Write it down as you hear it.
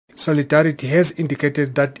Solidarity has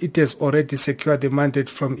indicated that it has already secured the mandate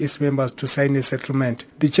from its members to sign a settlement.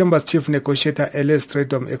 The Chamber's chief negotiator, Elias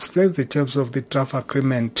Strydom, explains the terms of the draft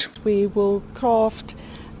agreement. We will craft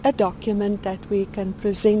a document that we can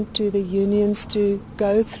present to the unions to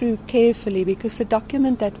go through carefully, because the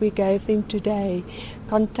document that we gave them today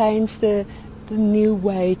contains the new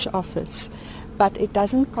wage offers, but it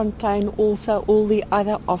doesn't contain also all the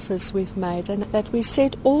other offers we've made, and that we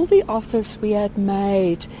said all the offers we had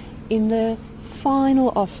made in the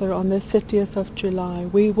final offer on the 30th of July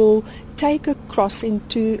we will take across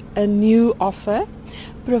into a new offer,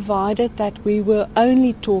 provided that we were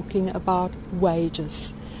only talking about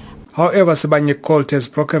wages. However, Sibanye Colt has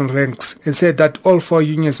broken ranks and said that all four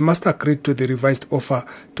unions must agree to the revised offer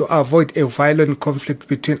to avoid a violent conflict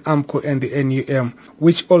between AMCU and the NUM,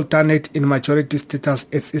 which alternate in majority status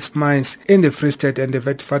at its mines in the Free State and the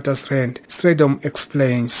Witwatersrand. Strydom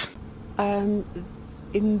explains.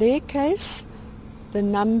 In their case, the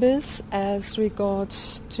numbers as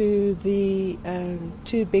regards to the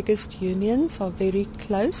two biggest unions are very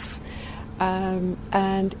close,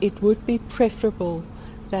 and it would be preferable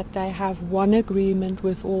that they have one agreement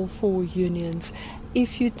with all four unions.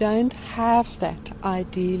 If you don't have that,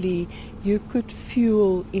 ideally, you could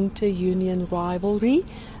fuel inter-union rivalry.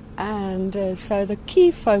 And so the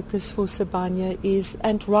key focus for Sibanye is,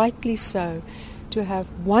 and rightly so, to have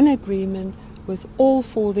one agreement with all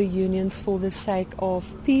four the unions for the sake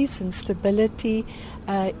of peace and stability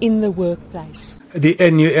in the workplace. The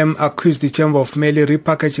NUM accused the Chamber of merely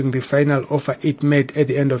repackaging the final offer it made at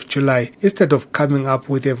the end of July, instead of coming up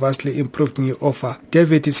with a vastly improved new offer.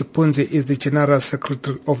 David Sipunzi is the General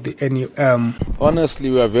Secretary of the NUM.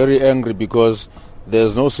 Honestly, we are very angry because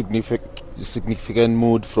there's no significant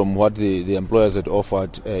mood from what the employers had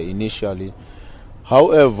offered initially.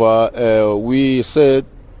 However, we said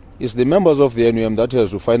it's the members of the NUM that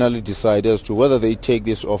has to finally decide as to whether they take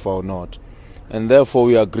this offer or not. And therefore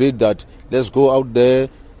we agreed that let's go out there,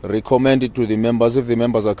 recommend it to the members. If the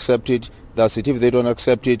members accept it, that's it. If they don't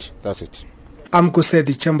accept it, that's it. AMCU said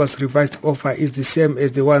the Chamber's revised offer is the same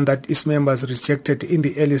as the one that its members rejected in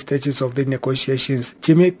the early stages of the negotiations.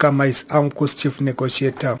 Jimmy Kama is AMCU's chief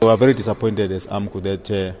negotiator. We are very disappointed as AMCU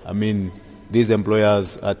that, these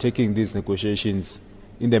employers are taking these negotiations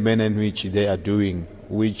in the manner in which they are doing,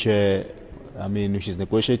 which is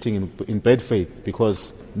negotiating in bad faith,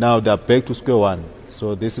 because now they are back to square one.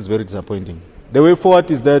 So this is very disappointing. The way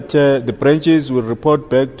forward is that the branches will report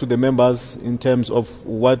back to the members in terms of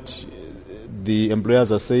what the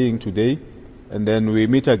employers are saying today, and then we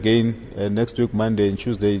meet again next week, Monday and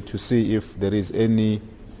Tuesday, to see if there is any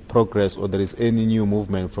progress or there is any new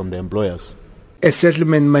movement from the employers. A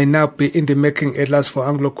settlement may now be in the making at last for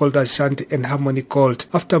Anglo Colt Ashanti and Harmony Colt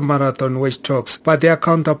after marathon wage talks, but their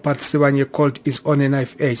counterpart Sibanye Colt is on a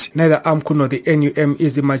knife edge. Neither AMCU nor the NUM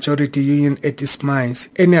is the majority union at its mines.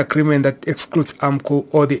 Any agreement that excludes AMCU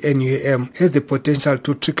or the NUM has the potential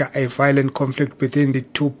to trigger a violent conflict between the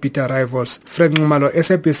two bitter rivals. Frank Malo,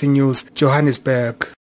 SABC News, Johannesburg.